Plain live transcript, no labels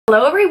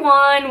Hello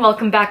everyone,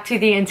 welcome back to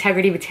the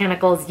Integrity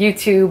Botanicals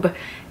YouTube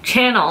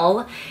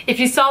channel.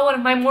 If you saw one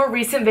of my more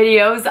recent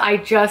videos, I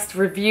just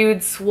reviewed,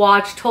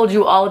 swatched, told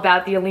you all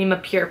about the ALIMA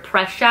Pure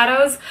Press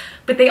Shadows,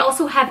 but they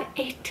also have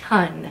a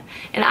ton,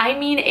 and I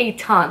mean a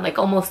ton, like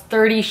almost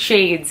 30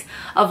 shades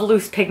of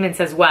loose pigments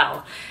as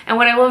well. And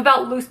what I love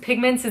about loose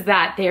pigments is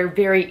that they're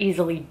very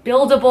easily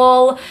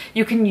buildable.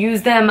 You can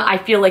use them, I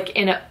feel like,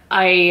 in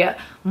a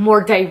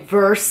more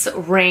diverse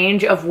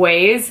range of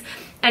ways.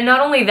 And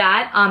not only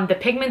that, the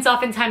pigment's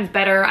oftentimes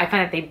better. I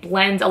find that they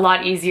blend a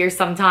lot easier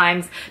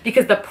sometimes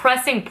because the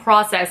pressing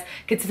process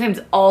can sometimes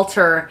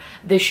alter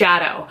the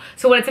shadow.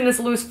 So when it's in this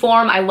loose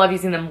form, I love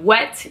using them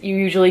wet. You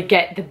usually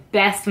get the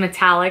best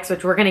metallics,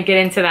 which we're gonna get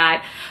into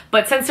that.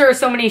 But since there are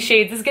so many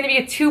shades, this is gonna be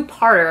a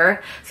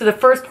two-parter. So the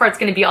first part's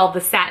gonna be all the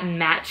satin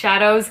matte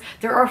shadows.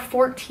 There are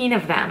 14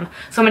 of them.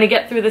 So I'm gonna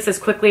get through this as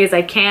quickly as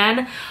I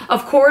can.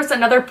 Of course,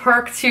 another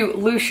perk to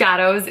loose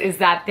shadows is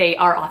that they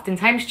are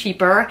oftentimes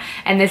cheaper,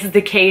 and this is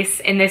the case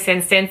in this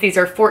instance. These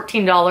are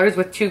 $14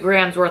 with 2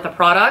 grams worth of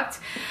product.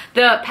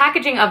 The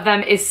packaging of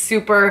them is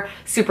super,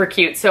 super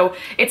cute. So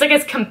it's like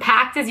as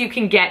compact as you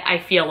can get, I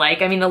feel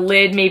like. I mean, the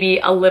lid may be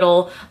a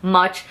little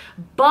much,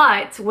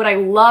 but what I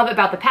love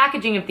about the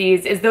packaging of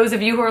these is those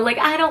of you who are like,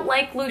 I don't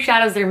like loose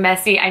shadows, they're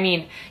messy. I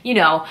mean, you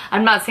know,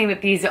 I'm not saying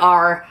that these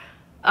are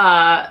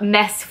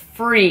mess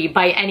free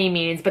by any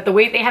means, but the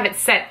way they have it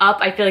set up,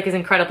 I feel like is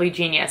incredibly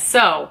genius.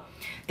 So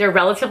they're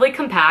relatively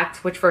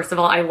compact, which first of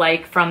all, I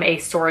like from a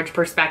storage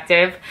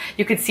perspective.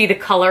 You can see the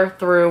color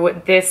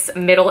through this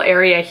middle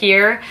area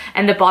here,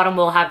 and the bottom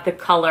will have the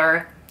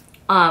color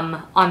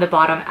on the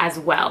bottom as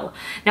well.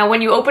 Now,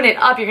 when you open it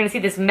up, you're gonna see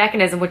this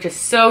mechanism, which is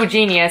so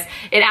genius.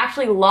 It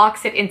actually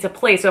locks it into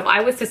place. So if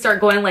I was to start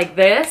going like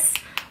this,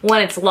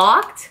 when it's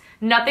locked,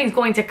 nothing's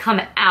going to come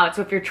out.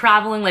 So if you're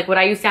traveling, like what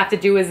I used to have to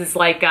do is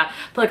like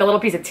put like a little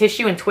piece of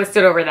tissue and twist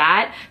it over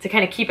that to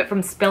kind of keep it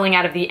from spilling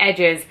out of the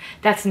edges.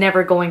 That's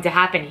never going to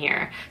happen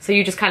here. So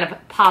you just kind of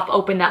pop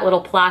open that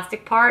little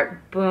plastic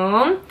part,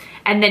 boom,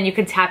 and then you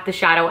can tap the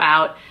shadow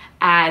out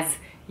as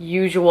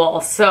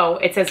usual. So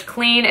it's as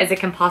clean as it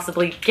can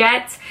possibly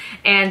get.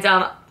 And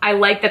I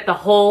like that the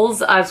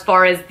holes, as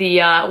far as the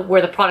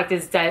where the product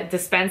is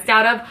dispensed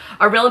out of,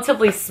 are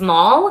relatively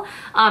small,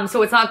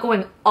 so it's not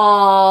going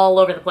all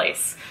over the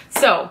place.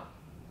 So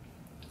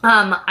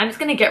I'm just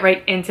gonna get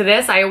right into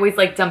this. I always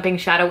like dumping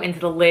shadow into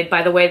the lid.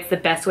 By the way, it's the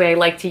best way I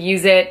like to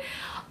use it.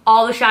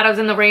 All the shadows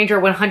in the range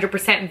are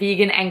 100%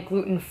 vegan and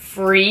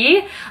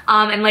gluten-free.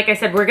 And like I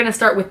said, we're gonna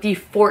start with the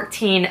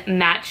 14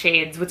 matte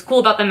shades. What's cool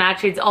about the matte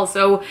shades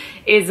also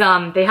is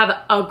they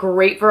have a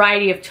great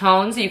variety of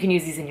tones. So you can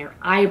use these in your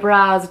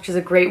eyebrows, which is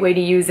a great way to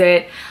use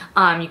it.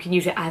 You can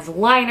use it as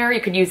liner,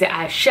 you could use it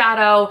as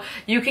shadow.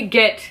 You could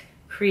get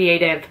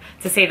creative,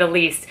 to say the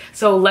least.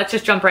 So let's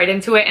just jump right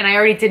into it. And I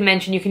already did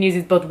mention you can use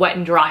these both wet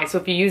and dry. So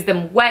if you use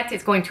them wet,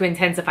 it's going to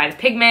intensify the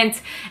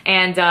pigment.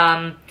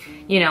 And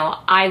you know,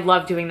 I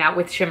love doing that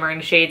with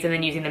shimmering shades and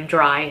then using them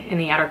dry in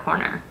the outer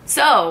corner.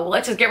 So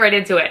let's just get right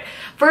into it.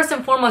 First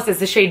and foremost is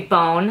the shade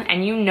Bone.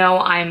 And you know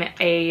I'm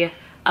a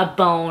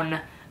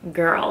bone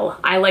girl.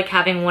 I like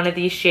having one of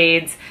these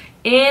shades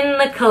in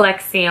the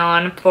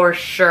collection for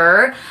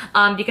sure,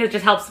 because it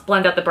just helps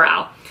blend out the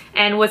brow.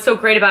 And what's so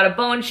great about a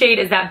bone shade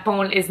is that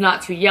bone is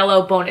not too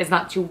yellow, bone is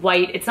not too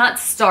white, it's not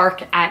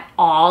stark at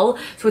all.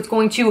 So it's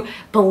going to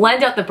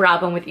blend out the brow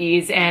bone with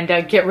ease and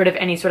get rid of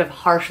any sort of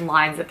harsh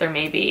lines that there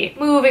may be.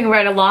 Moving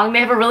right along,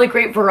 they have a really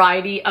great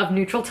variety of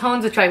neutral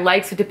tones, which I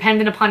like. So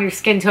dependent upon your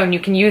skin tone, you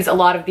can use a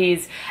lot of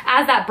these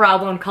as that brow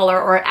bone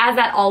color or as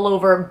that all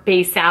over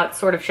base out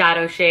sort of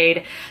shadow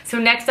shade. So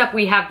next up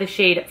we have the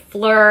shade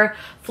Fleur.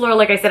 Fleur,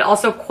 like I said,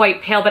 also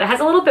quite pale, but it has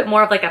a little bit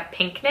more of like a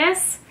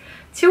pinkness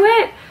to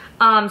it.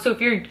 So if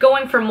you're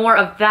going for more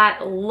of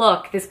that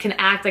look, this can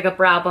act like a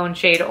brow bone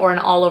shade or an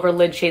all over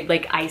lid shade,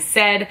 like I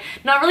said.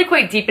 Not really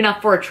quite deep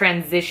enough for a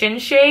transition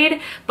shade,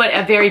 but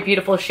a very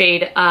beautiful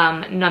shade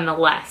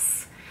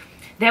nonetheless.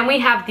 Then we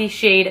have the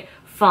shade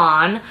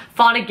Fawn.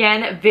 Fawn,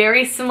 again,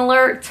 very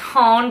similar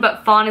tone,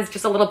 but Fawn is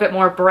just a little bit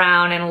more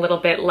brown and a little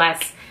bit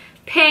less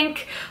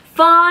pink.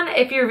 Fawn,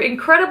 if you're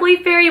incredibly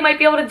fair, you might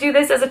be able to do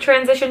this as a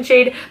transition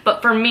shade,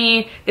 but for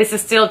me, this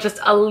is still just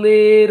a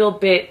little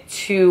bit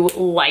too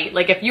light.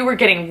 Like if you were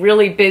getting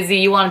really busy,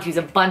 you wanted to use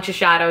a bunch of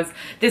shadows,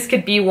 this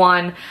could be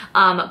one,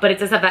 but it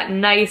does have that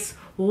nice,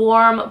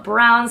 warm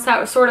brown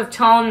sort of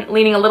tone,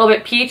 leaning a little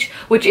bit peach,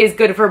 which is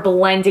good for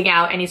blending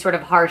out any sort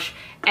of harsh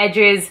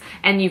edges,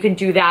 and you can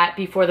do that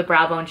before the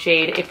brow bone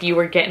shade if you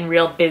were getting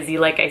real busy,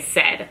 like I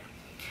said.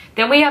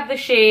 Then we have the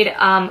shade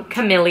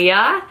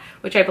Camellia,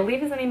 which I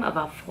believe is the name of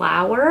a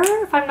flower,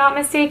 if I'm not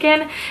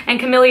mistaken. And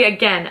Camellia,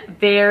 again,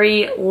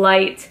 very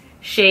light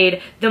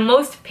shade. The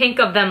most pink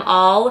of them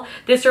all.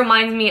 This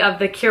reminds me of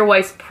the Kjaer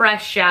Weis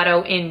Press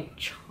shadow in,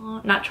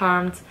 not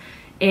Charmed,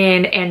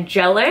 in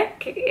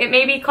Angelic, it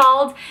may be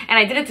called. And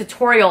I did a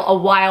tutorial a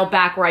while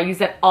back where I used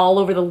that all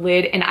over the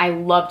lid and I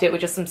loved it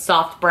with just some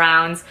soft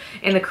browns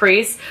in the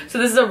crease. So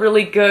this is a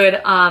really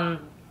good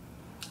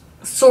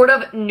sort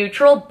of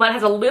neutral, but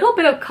has a little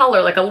bit of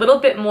color, like a little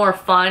bit more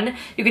fun.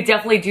 You could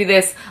definitely do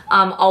this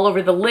all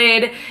over the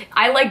lid.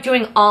 I like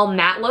doing all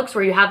matte looks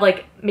where you have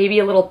like maybe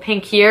a little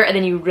pink here and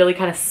then you really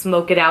kind of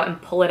smoke it out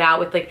and pull it out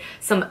with like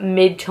some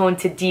mid-tone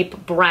to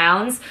deep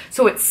browns.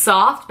 So it's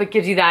soft, but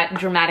gives you that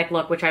dramatic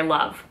look, which I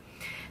love.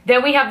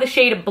 Then we have the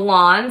shade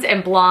Blonde,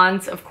 and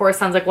Blonde, of course,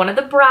 sounds like one of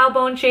the brow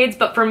bone shades,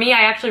 but for me,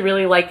 I actually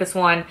really like this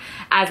one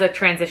as a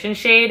transition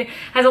shade.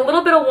 Has a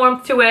little bit of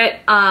warmth to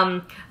it,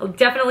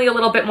 definitely a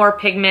little bit more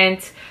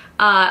pigment.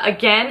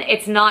 Again,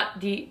 it's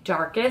not the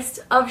darkest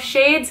of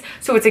shades,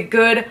 so it's a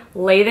good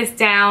lay this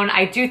down.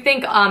 I do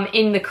think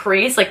in the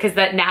crease, like because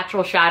that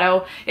natural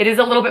shadow, it is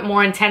a little bit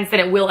more intense than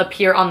it will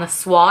appear on the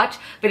swatch,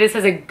 but this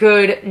has a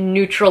good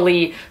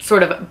neutrally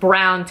sort of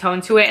brown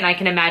tone to it, and I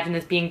can imagine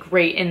this being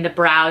great in the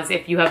brows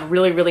if you have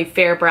really, really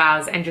fair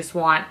brows and just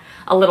want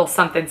a little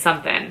something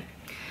something.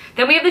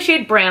 Then we have the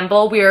shade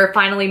Bramble. We are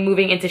finally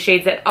moving into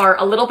shades that are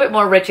a little bit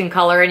more rich in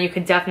color, and you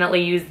can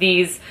definitely use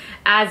these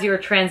as your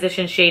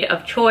transition shade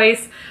of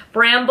choice.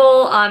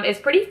 Bramble is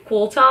pretty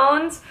cool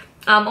tones,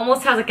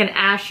 almost has like an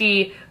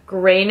ashy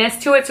grayness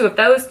to it, so if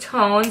those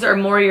tones are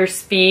more your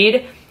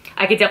speed,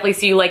 I could definitely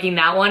see you liking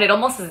that one. It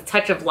almost has a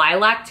touch of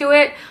lilac to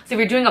it, so if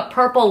you're doing a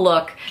purple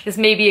look, this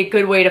may be a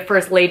good way to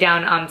first lay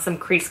down some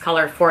crease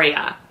color for you.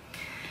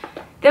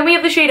 Then we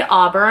have the shade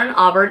Auburn.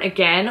 Auburn,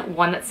 again,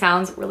 one that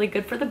sounds really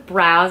good for the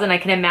brows, and I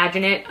can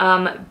imagine it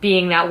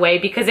being that way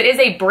because it is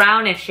a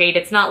brownish shade.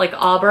 It's not like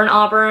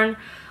Auburn.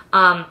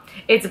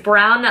 It's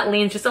brown that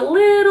leans just a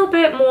little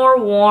bit more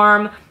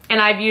warm, and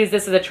I've used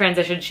this as a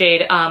transition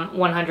shade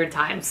 100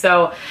 times.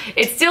 So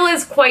it still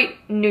is quite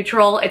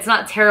neutral. It's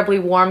not terribly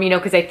warm, you know,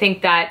 because I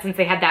think that since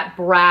they had that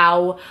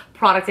brow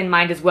product in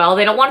mind as well,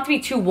 they don't want it to be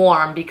too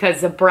warm because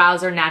the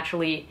brows are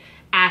naturally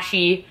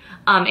ashy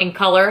in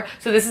color.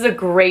 So this is a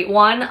great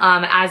one.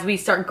 As we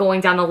start going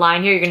down the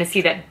line here, you're gonna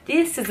see that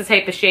this is the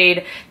type of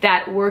shade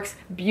that works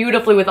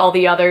beautifully with all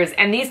the others.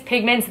 And these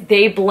pigments,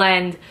 they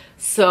blend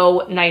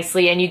so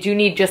nicely, and you do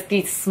need just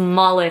the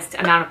smallest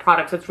amount of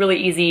product. So it's really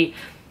easy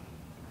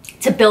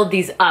to build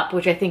these up,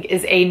 which I think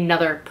is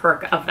another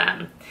perk of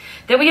them.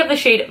 Then we have the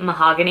shade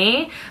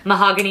Mahogany.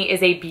 Mahogany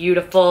is a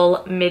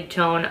beautiful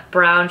mid-tone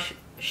brown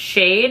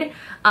shade.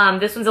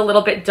 This one's a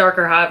little bit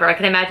darker, however. I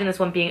can imagine this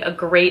one being a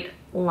great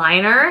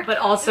liner, but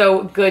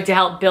also good to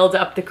help build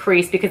up the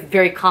crease because it's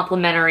very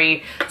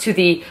complementary to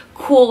the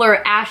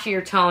cooler,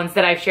 ashier tones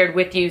that I've shared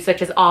with you,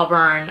 such as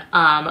Auburn,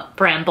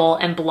 Bramble,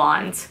 and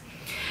Blonde.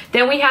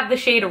 Then we have the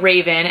shade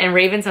Raven, and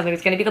Raven something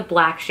that's going to be the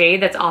black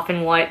shade. That's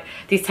often what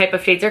these type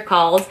of shades are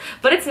called,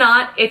 but it's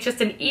not. It's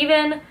just an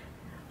even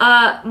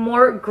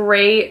more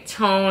gray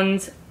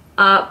toned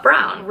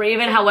brown.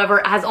 Raven,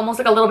 however, has almost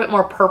like a little bit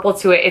more purple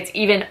to it. It's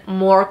even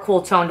more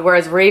cool toned,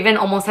 whereas Raven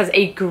almost has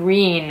a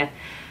green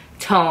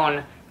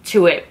tone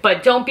to it.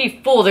 But don't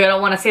be fooled. I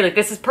don't want to say like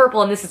this is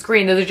purple and this is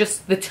green. Those are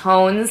just the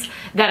tones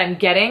that I'm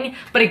getting,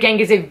 but again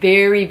gives a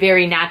very,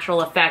 very natural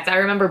effect. I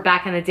remember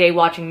back in the day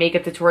watching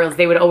makeup tutorials,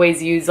 they would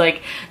always use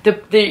like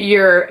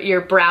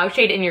your brow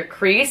shade in your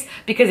crease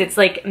because it's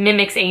like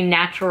mimics a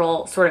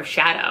natural sort of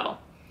shadow.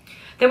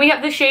 Then we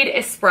have the shade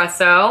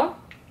Espresso.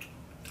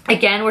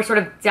 Again, we're sort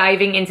of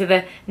diving into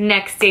the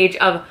next stage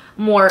of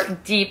more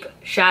deep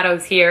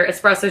shadows here.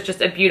 Espresso is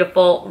just a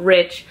beautiful,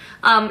 rich,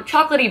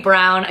 chocolatey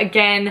brown.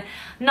 Again,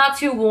 not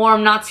too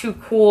warm, not too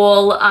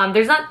cool.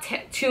 There's not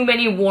too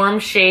many warm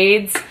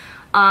shades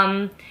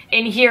in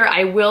here,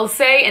 I will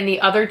say. In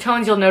the other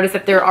tones, you'll notice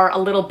that there are a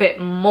little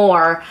bit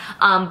more,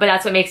 but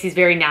that's what makes these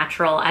very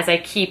natural as I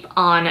keep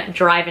on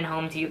driving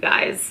home to you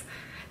guys.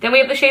 Then we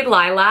have the shade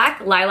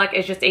Lilac. Lilac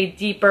is just a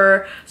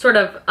deeper sort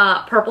of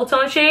purple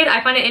tone shade.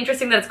 I find it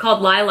interesting that it's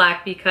called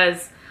Lilac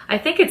because I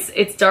think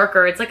it's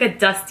darker. It's like a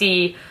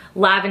dusty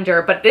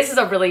lavender, but this is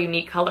a really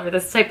unique color.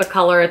 This type of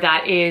color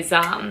that is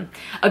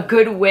a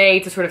good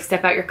way to sort of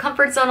step out your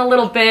comfort zone a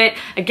little bit.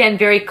 Again,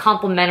 very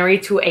complementary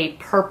to a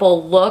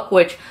purple look,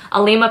 which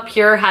ALIMA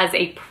Pure has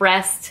a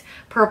pressed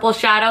purple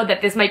shadow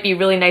that this might be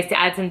really nice to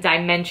add some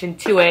dimension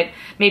to it.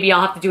 Maybe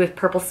I'll have to do with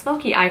purple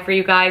smoky eye for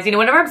you guys. You know,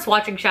 whenever I'm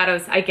swatching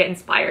shadows, I get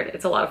inspired.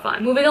 It's a lot of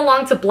fun. Moving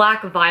along to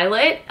Black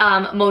Violet,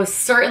 most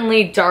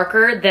certainly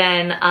darker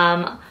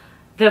than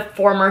the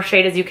former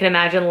shade, as you can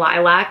imagine,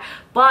 Lilac,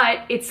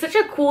 but it's such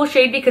a cool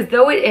shade because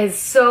though it has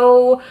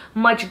so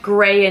much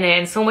gray in it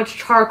and so much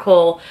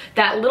charcoal,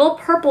 that little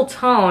purple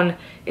tone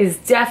is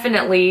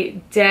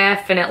definitely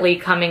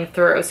coming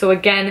through. So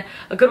again,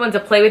 a good one to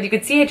play with. You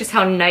can see just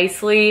how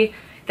nicely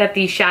that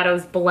these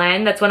shadows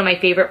blend. That's one of my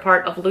favorite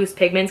part of loose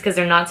pigments because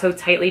they're not so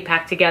tightly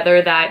packed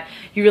together that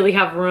you really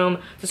have room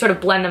to sort of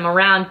blend them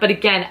around. But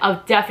again,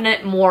 a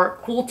definite more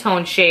cool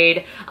tone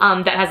shade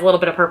that has a little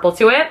bit of purple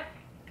to it.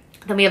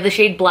 Then we have the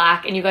shade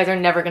Black, and you guys are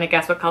never gonna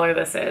guess what color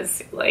this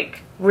is.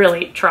 Like,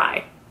 really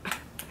try.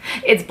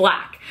 It's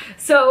black.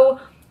 So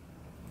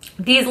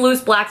these loose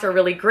blacks are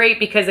really great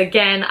because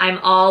again, I'm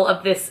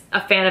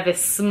a fan of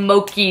this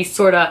smoky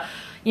sort of,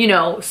 you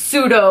know,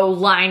 pseudo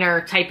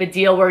liner type of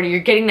deal where you're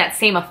getting that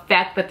same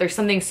effect, but there's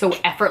something so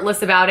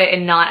effortless about it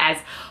and not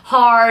as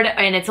hard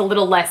and it's a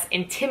little less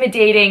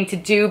intimidating to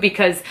do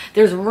because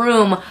there's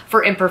room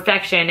for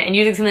imperfection, and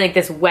using something like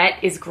this wet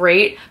is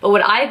great. But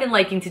what I've been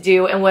liking to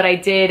do, and what I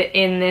did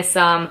in this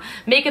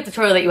makeup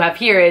tutorial that you have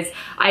here, is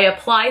I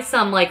apply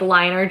some like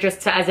liner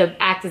just to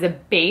act as a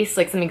base,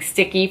 like something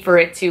sticky for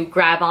it to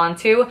grab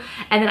onto,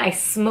 and then I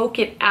smoke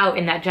it out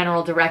in that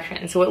general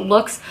direction. So it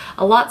looks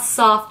a lot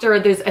softer,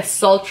 there's a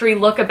sultry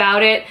look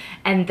about it,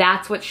 and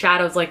that's what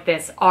shadows like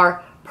this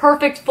are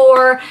perfect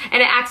for,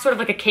 and it acts sort of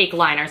like a cake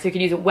liner, so you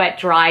can use it wet,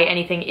 dry,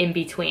 anything in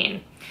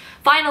between.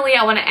 Finally,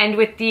 I want to end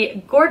with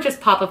the gorgeous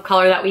pop of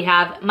color that we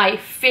have, my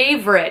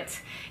favorite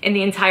in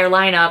the entire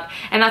lineup,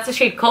 and that's the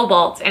shade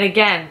Cobalt. And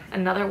again,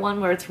 another one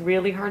where it's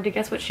really hard to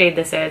guess what shade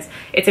this is.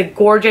 It's a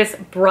gorgeous,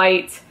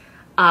 bright,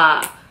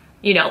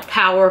 you know,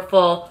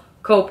 powerful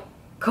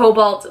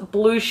cobalt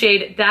blue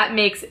shade that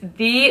makes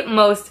the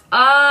most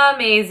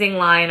amazing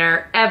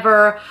liner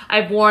ever.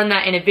 I've worn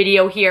that in a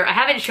video here. I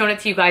haven't shown it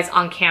to you guys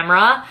on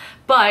camera,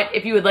 but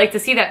if you would like to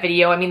see that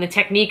video, I mean, the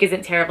technique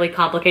isn't terribly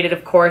complicated,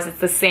 of course. It's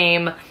the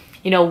same,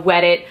 you know,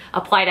 wet it,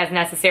 apply it as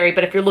necessary.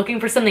 But if you're looking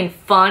for something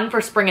fun for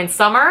spring and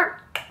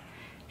summer,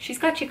 she's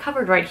got you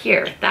covered right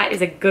here. That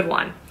is a good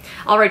one.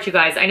 All right, you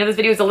guys, I know this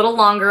video is a little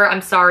longer.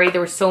 I'm sorry,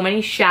 there were so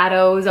many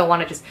shadows. I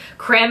want to just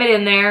cram it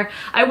in there.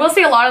 I will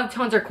say a lot of the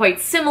tones are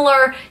quite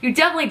similar. You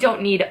definitely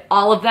don't need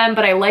all of them,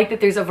 but I like that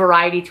there's a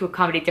variety to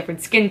accommodate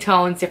different skin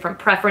tones, different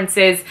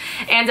preferences.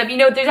 And you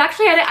know, there's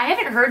actually, I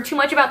haven't heard too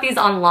much about these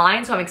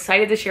online, so I'm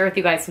excited to share with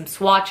you guys some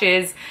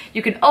swatches.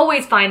 You can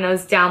always find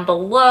those down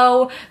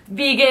below.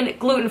 Vegan,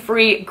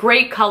 gluten-free,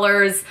 great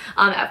colors.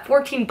 At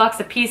 14 bucks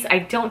a piece, I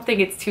don't think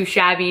it's too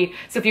shabby.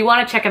 So if you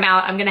want to check them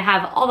out, I'm going to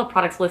have all the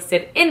products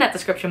listed in that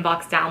description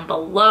box down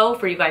below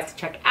for you guys to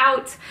check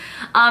out.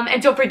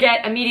 And don't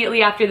forget,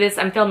 immediately after this,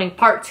 I'm filming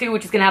part 2,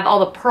 which is going to have all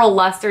the pearl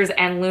lusters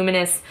and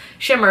luminous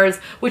shimmers,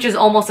 which is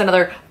almost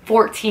another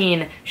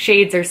 14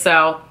 shades or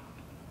so.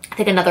 I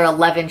think another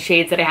 11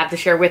 shades that I have to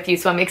share with you,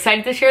 so I'm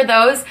excited to share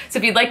those. So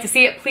if you'd like to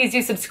see it, please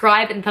do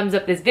subscribe and thumbs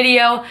up this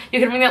video. You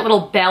can ring that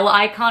little bell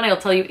icon. It'll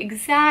tell you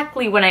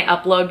exactly when I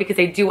upload, because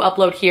I do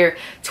upload here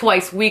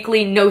twice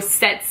weekly, no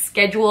set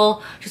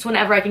schedule, just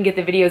whenever I can get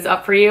the videos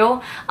up for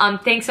you.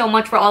 Thanks so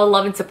much for all the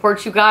love and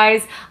support, you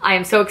guys. I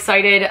am so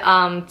excited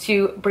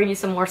to bring you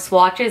some more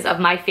swatches of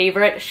my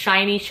favorite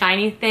shiny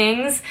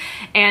things.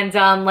 And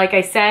like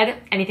I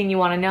said, anything you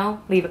want to know,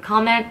 leave a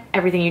comment.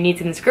 Everything you need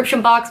is in the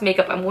description box.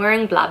 Makeup I'm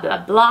wearing, blah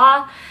blah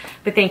blah.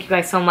 But thank you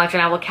guys so much,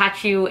 and I will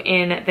catch you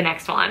in the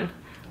next one.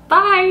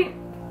 Bye.